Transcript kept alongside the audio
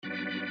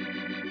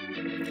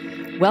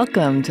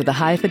Welcome to the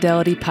High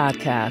Fidelity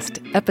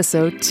Podcast,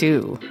 Episode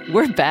 2.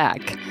 We're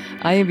back.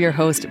 I am your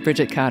host,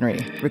 Bridget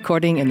Connery,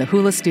 recording in the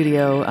Hula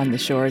Studio on the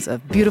shores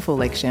of beautiful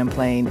Lake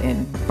Champlain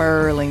in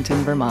Burlington,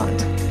 Vermont.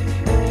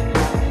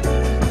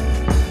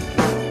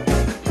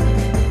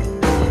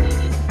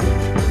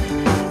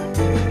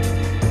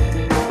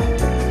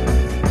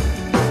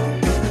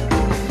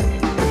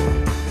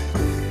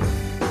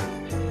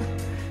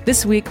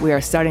 This week, we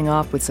are starting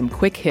off with some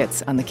quick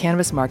hits on the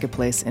cannabis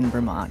marketplace in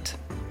Vermont.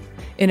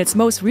 In its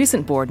most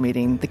recent board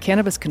meeting, the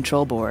Cannabis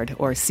Control Board,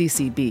 or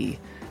CCB,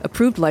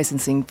 approved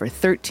licensing for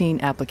 13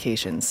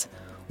 applications: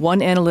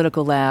 1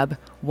 analytical lab,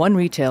 1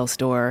 retail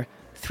store,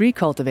 3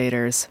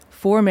 cultivators,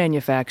 4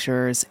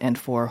 manufacturers, and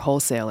 4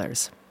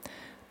 wholesalers.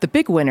 The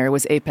big winner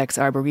was Apex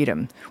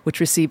Arboretum, which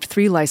received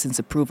 3 license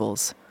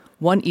approvals,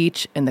 1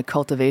 each in the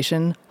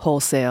cultivation,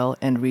 wholesale,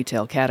 and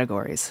retail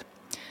categories.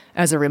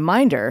 As a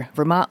reminder,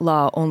 Vermont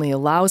law only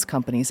allows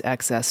companies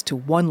access to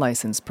 1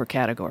 license per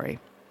category.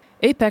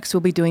 Apex will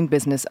be doing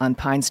business on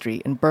Pine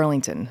Street in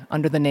Burlington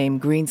under the name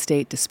Green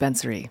State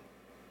Dispensary.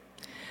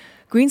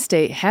 Green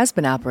State has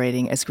been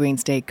operating as Green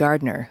State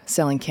Gardener,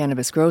 selling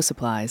cannabis grow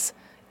supplies,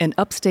 and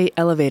Upstate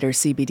Elevator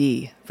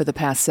CBD for the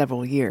past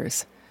several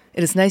years.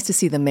 It is nice to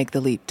see them make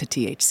the leap to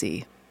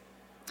THC.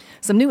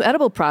 Some new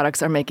edible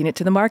products are making it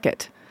to the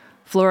market.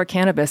 Flora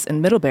Cannabis and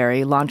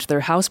Middlebury launched their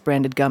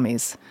house-branded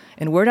gummies,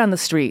 and word on the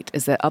street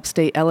is that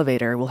Upstate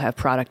Elevator will have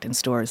product in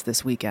stores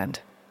this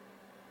weekend.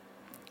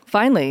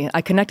 Finally,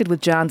 I connected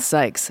with John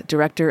Sikes,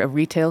 Director of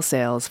Retail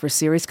Sales for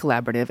Ceres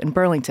Collaborative in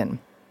Burlington.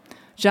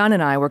 John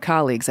and I were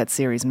colleagues at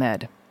Ceres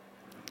Med.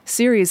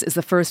 Ceres is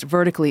the first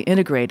vertically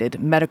integrated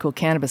medical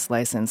cannabis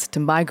license to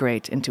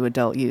migrate into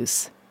adult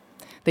use.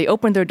 They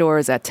opened their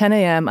doors at 10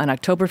 a.m. on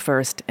October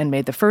 1st and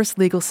made the first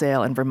legal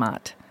sale in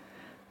Vermont.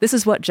 This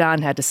is what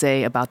John had to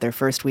say about their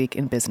first week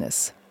in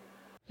business.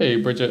 Hey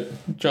Bridget,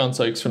 John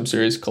Sikes from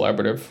Ceres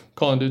Collaborative,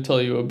 calling to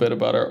tell you a bit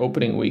about our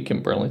opening week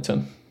in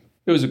Burlington.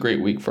 It was a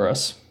great week for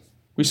us.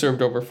 We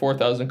served over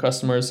 4,000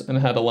 customers and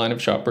had a line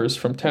of shoppers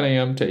from 10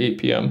 a.m. to 8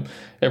 p.m.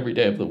 every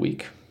day of the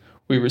week.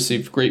 We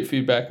received great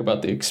feedback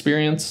about the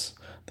experience,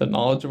 the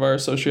knowledge of our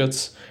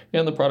associates,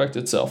 and the product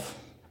itself.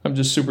 I'm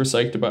just super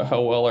psyched about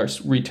how well our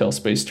retail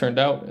space turned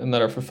out and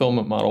that our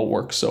fulfillment model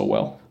works so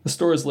well. The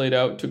store is laid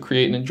out to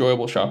create an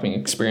enjoyable shopping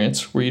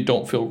experience where you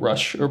don't feel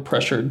rushed or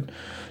pressured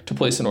to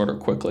place an order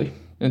quickly.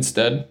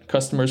 Instead,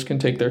 customers can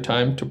take their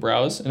time to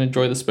browse and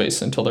enjoy the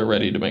space until they're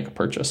ready to make a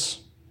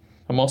purchase.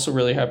 I'm also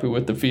really happy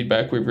with the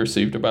feedback we've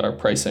received about our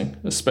pricing,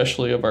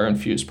 especially of our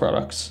infused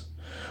products.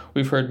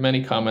 We've heard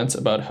many comments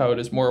about how it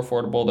is more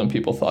affordable than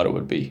people thought it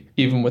would be,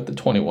 even with the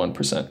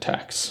 21%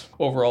 tax.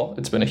 Overall,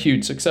 it's been a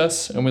huge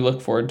success, and we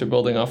look forward to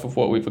building off of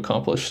what we've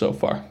accomplished so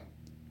far.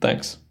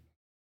 Thanks.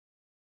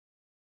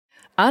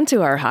 On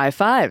to our high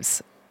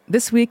fives.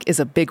 This week is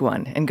a big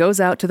one and goes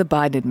out to the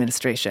Biden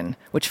administration,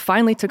 which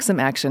finally took some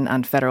action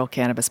on federal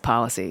cannabis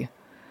policy.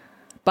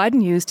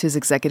 Biden used his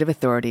executive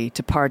authority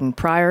to pardon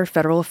prior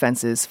federal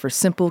offenses for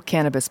simple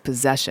cannabis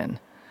possession.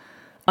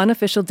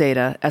 Unofficial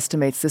data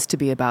estimates this to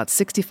be about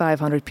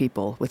 6,500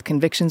 people with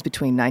convictions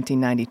between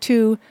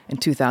 1992 and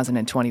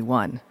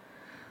 2021.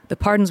 The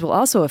pardons will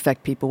also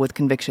affect people with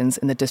convictions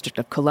in the District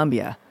of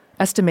Columbia,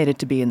 estimated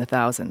to be in the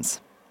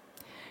thousands.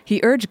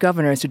 He urged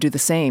governors to do the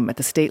same at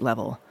the state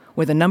level,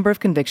 where the number of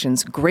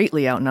convictions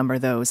greatly outnumber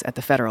those at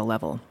the federal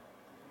level.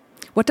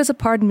 What does a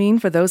pardon mean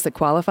for those that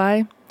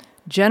qualify?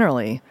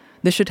 Generally,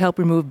 this should help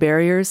remove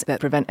barriers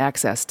that prevent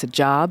access to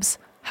jobs,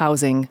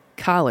 housing,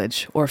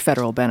 college, or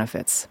federal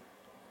benefits.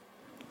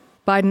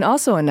 Biden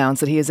also announced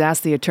that he has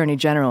asked the Attorney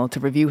General to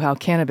review how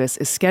cannabis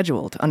is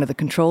scheduled under the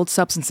Controlled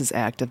Substances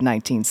Act of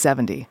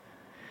 1970.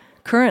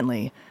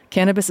 Currently,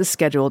 cannabis is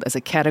scheduled as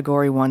a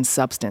Category 1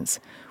 substance,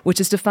 which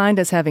is defined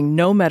as having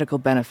no medical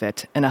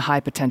benefit and a high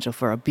potential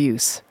for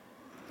abuse.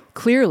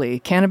 Clearly,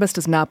 cannabis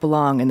does not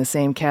belong in the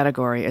same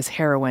category as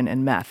heroin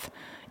and meth,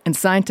 and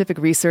scientific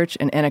research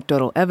and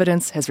anecdotal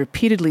evidence has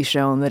repeatedly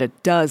shown that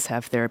it does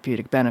have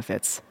therapeutic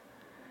benefits.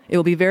 It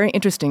will be very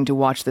interesting to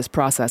watch this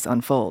process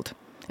unfold,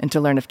 and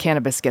to learn if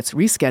cannabis gets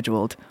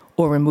rescheduled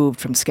or removed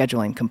from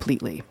scheduling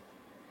completely.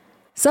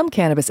 Some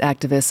cannabis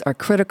activists are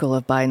critical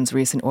of Biden's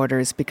recent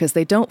orders because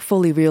they don't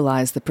fully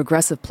realize the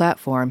progressive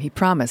platform he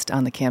promised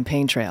on the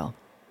campaign trail.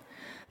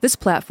 This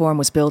platform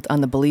was built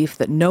on the belief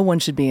that no one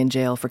should be in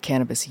jail for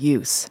cannabis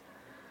use.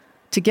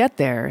 To get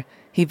there,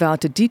 he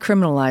vowed to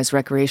decriminalize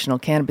recreational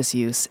cannabis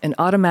use and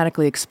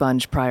automatically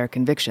expunge prior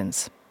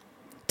convictions,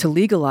 to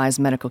legalize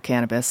medical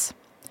cannabis,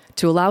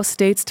 to allow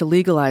states to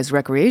legalize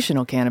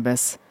recreational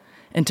cannabis,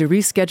 and to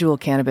reschedule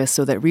cannabis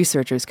so that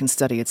researchers can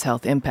study its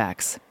health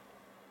impacts.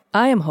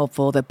 I am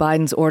hopeful that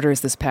Biden's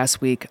orders this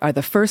past week are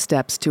the first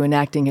steps to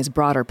enacting his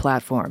broader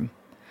platform.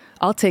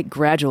 I'll take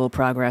gradual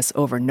progress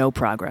over no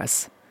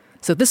progress.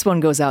 So this one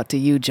goes out to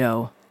you,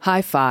 Joe.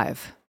 High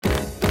five.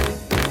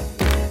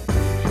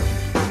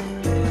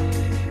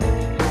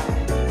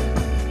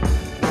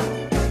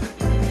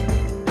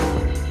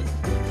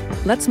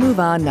 Let's move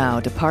on now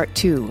to part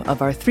 2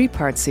 of our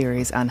 3-part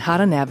series on how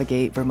to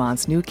navigate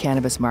Vermont's new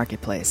cannabis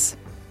marketplace.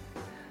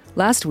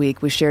 Last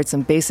week, we shared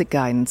some basic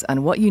guidance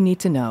on what you need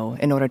to know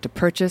in order to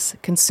purchase,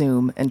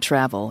 consume, and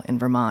travel in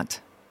Vermont.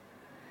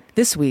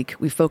 This week,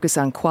 we focus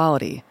on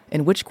quality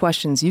and which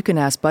questions you can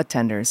ask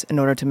budtenders in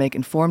order to make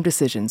informed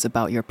decisions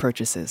about your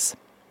purchases.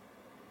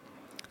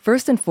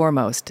 First and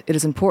foremost, it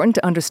is important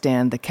to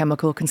understand the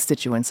chemical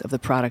constituents of the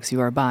products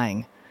you are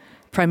buying,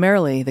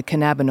 primarily the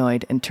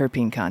cannabinoid and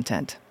terpene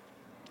content.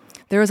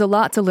 There is a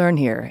lot to learn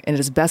here, and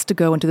it is best to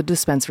go into the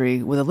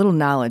dispensary with a little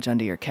knowledge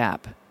under your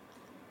cap.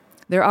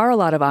 There are a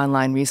lot of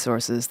online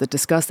resources that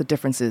discuss the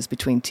differences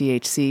between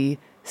THC,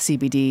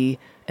 CBD,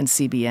 and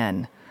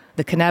CBN,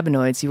 the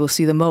cannabinoids you will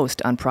see the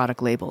most on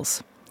product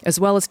labels, as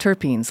well as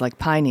terpenes like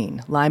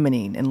pinene,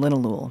 limonene, and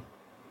linalool.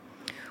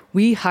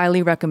 We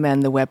highly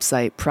recommend the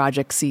website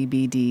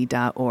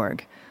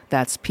projectcbd.org.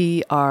 That's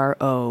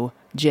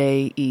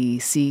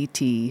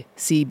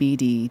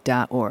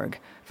projectcbd.org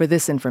for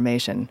this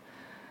information.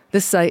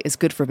 This site is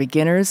good for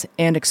beginners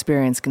and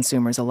experienced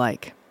consumers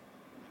alike.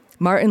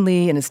 Martin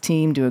Lee and his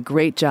team do a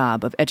great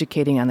job of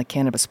educating on the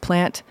cannabis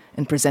plant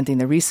and presenting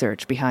the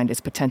research behind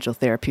its potential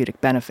therapeutic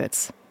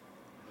benefits.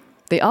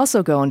 They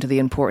also go into the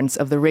importance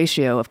of the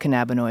ratio of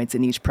cannabinoids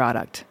in each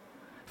product.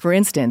 For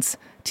instance,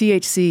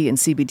 THC and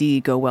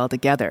CBD go well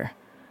together.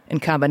 In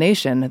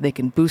combination, they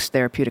can boost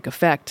therapeutic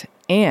effect,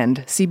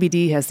 and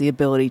CBD has the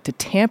ability to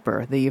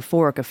tamper the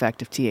euphoric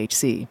effect of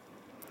THC.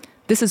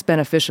 This is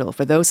beneficial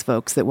for those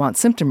folks that want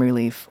symptom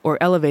relief or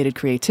elevated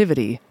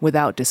creativity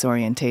without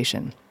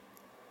disorientation.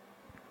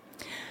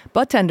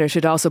 Budtenders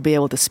should also be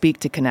able to speak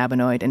to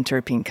cannabinoid and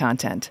terpene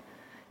content.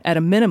 At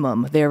a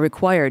minimum, they are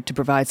required to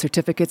provide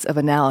certificates of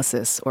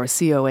analysis, or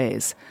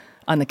COAs,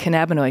 on the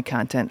cannabinoid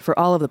content for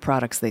all of the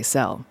products they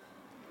sell.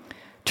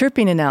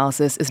 Terpene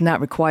analysis is not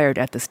required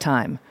at this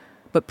time,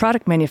 but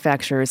product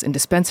manufacturers and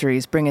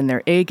dispensaries bring in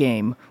their A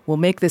game will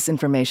make this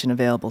information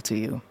available to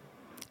you.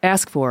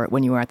 Ask for it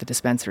when you are at the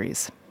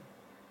dispensaries.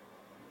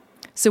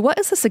 So what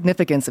is the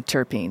significance of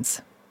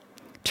terpenes?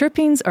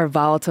 Terpenes are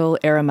volatile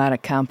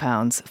aromatic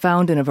compounds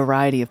found in a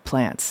variety of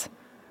plants.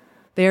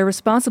 They are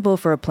responsible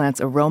for a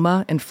plant's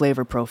aroma and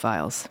flavor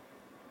profiles.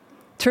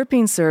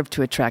 Terpenes serve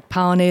to attract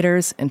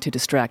pollinators and to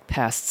distract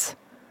pests.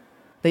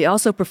 They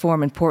also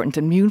perform important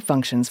immune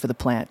functions for the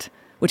plant,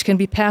 which can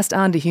be passed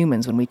on to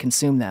humans when we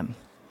consume them.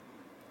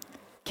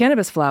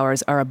 Cannabis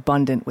flowers are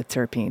abundant with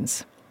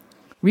terpenes.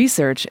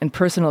 Research and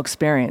personal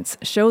experience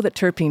show that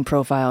terpene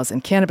profiles in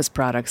cannabis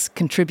products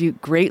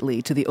contribute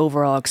greatly to the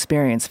overall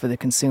experience for the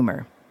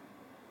consumer.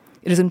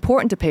 It is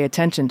important to pay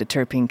attention to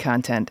terpene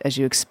content as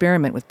you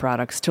experiment with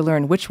products to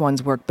learn which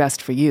ones work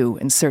best for you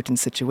in certain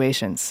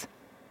situations.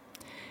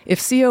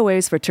 If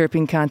COAs for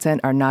terpene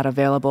content are not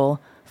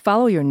available,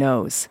 follow your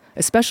nose,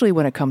 especially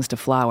when it comes to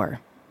flower.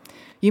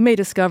 You may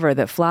discover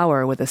that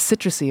flower with a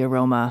citrusy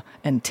aroma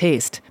and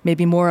taste may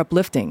be more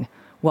uplifting,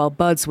 while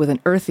buds with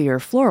an earthier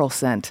floral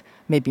scent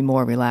may be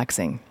more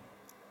relaxing.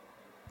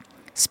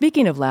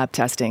 Speaking of lab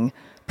testing,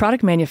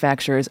 product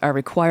manufacturers are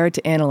required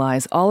to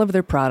analyze all of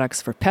their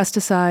products for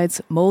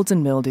pesticides, molds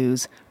and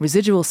mildews,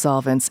 residual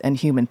solvents, and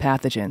human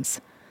pathogens.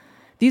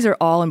 These are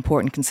all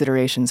important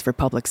considerations for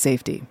public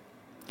safety.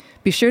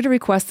 Be sure to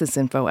request this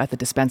info at the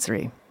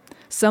dispensary.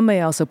 Some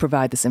may also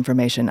provide this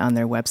information on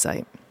their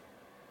website.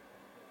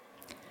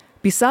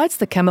 Besides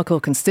the chemical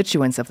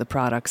constituents of the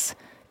products,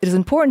 it is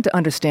important to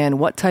understand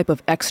what type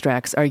of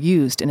extracts are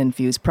used in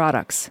infused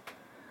products.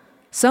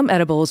 Some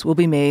edibles will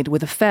be made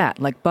with a fat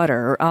like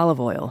butter or olive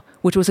oil,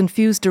 which was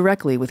infused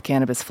directly with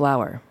cannabis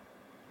flower.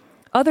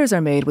 Others are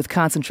made with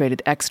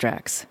concentrated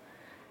extracts.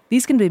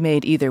 These can be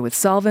made either with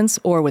solvents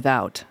or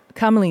without,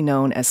 commonly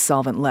known as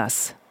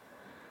solventless.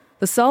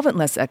 The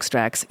solventless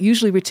extracts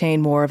usually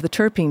retain more of the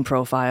terpene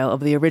profile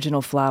of the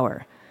original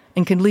flower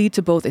and can lead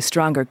to both a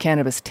stronger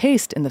cannabis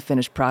taste in the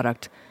finished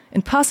product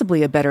and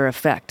possibly a better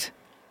effect.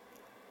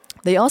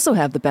 They also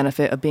have the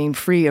benefit of being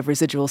free of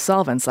residual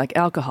solvents like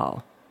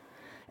alcohol.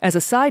 As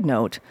a side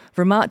note,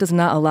 Vermont does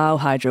not allow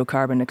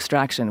hydrocarbon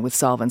extraction with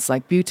solvents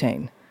like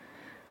butane.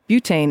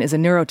 Butane is a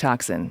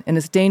neurotoxin and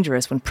is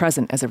dangerous when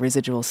present as a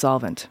residual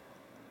solvent.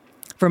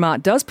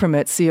 Vermont does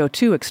permit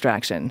CO2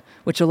 extraction,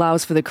 which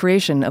allows for the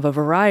creation of a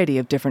variety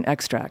of different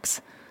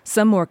extracts,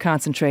 some more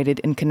concentrated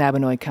in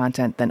cannabinoid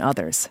content than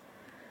others.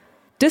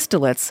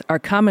 Distillates are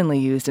commonly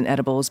used in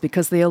edibles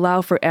because they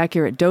allow for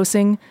accurate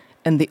dosing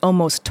and the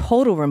almost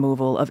total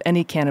removal of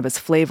any cannabis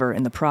flavor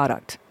in the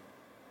product.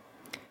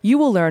 You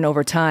will learn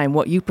over time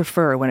what you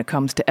prefer when it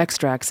comes to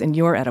extracts in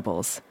your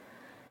edibles.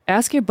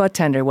 Ask your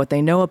budtender what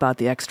they know about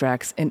the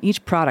extracts in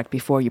each product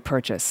before you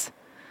purchase.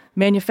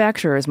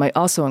 Manufacturers might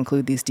also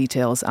include these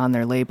details on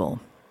their label.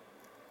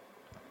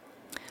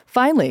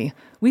 Finally,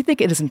 we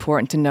think it is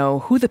important to know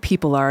who the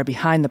people are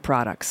behind the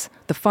products,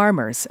 the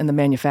farmers and the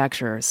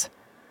manufacturers.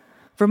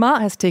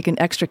 Vermont has taken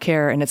extra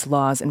care in its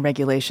laws and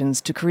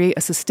regulations to create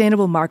a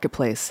sustainable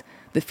marketplace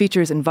that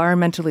features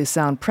environmentally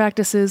sound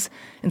practices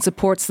and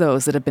supports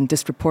those that have been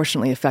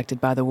disproportionately affected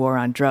by the war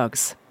on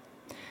drugs.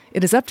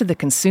 It is up to the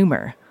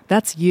consumer,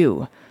 that's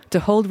you, to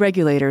hold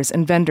regulators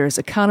and vendors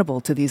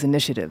accountable to these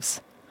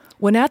initiatives.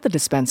 When at the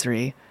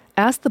dispensary,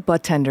 Ask the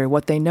budtender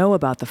what they know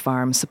about the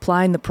farm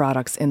supplying the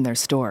products in their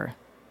store.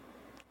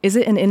 Is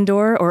it an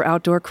indoor or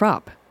outdoor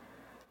crop?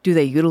 Do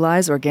they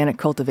utilize organic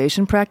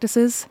cultivation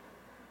practices?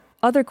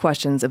 Other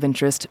questions of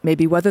interest may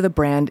be whether the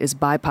brand is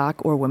BIPOC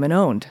or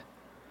women-owned.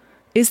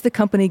 Is the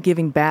company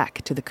giving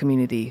back to the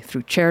community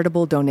through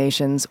charitable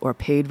donations or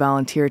paid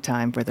volunteer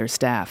time for their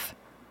staff?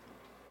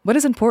 What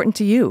is important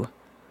to you?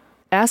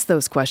 Ask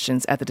those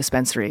questions at the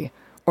dispensary,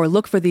 or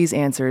look for these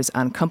answers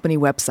on company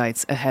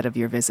websites ahead of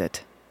your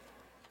visit.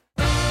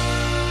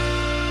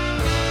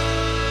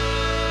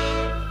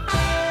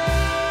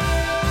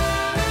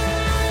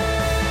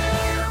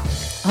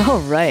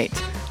 All right,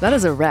 that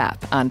is a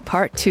wrap on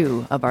part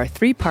 2 of our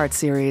 3-part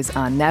series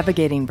on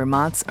navigating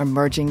Vermont's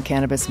emerging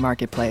cannabis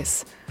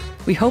marketplace.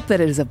 We hope that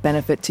it is of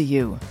benefit to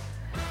you.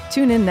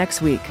 Tune in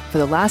next week for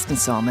the last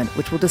installment,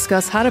 which will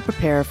discuss how to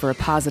prepare for a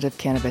positive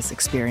cannabis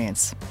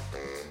experience.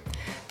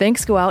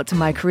 Thanks go out to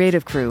my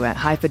creative crew at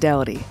High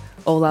Fidelity,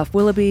 Olaf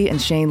Willoughby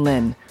and Shane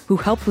Lynn, who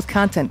helped with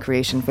content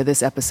creation for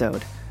this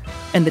episode,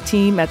 and the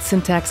team at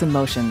Syntax and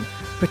Motion,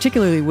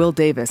 particularly Will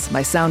Davis,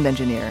 my sound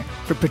engineer,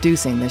 for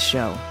producing this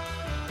show.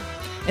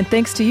 And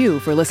thanks to you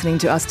for listening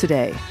to us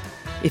today.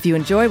 If you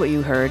enjoy what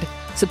you heard,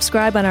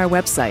 subscribe on our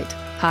website,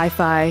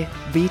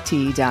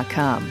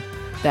 hifivt.com.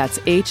 That's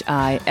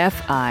HIFIVT.com.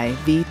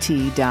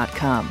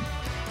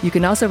 You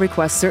can also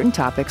request certain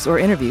topics or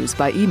interviews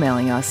by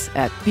emailing us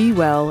at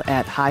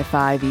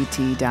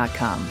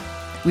bewell@hifivt.com.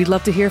 We'd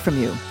love to hear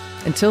from you.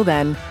 Until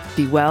then,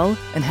 be well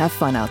and have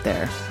fun out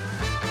there.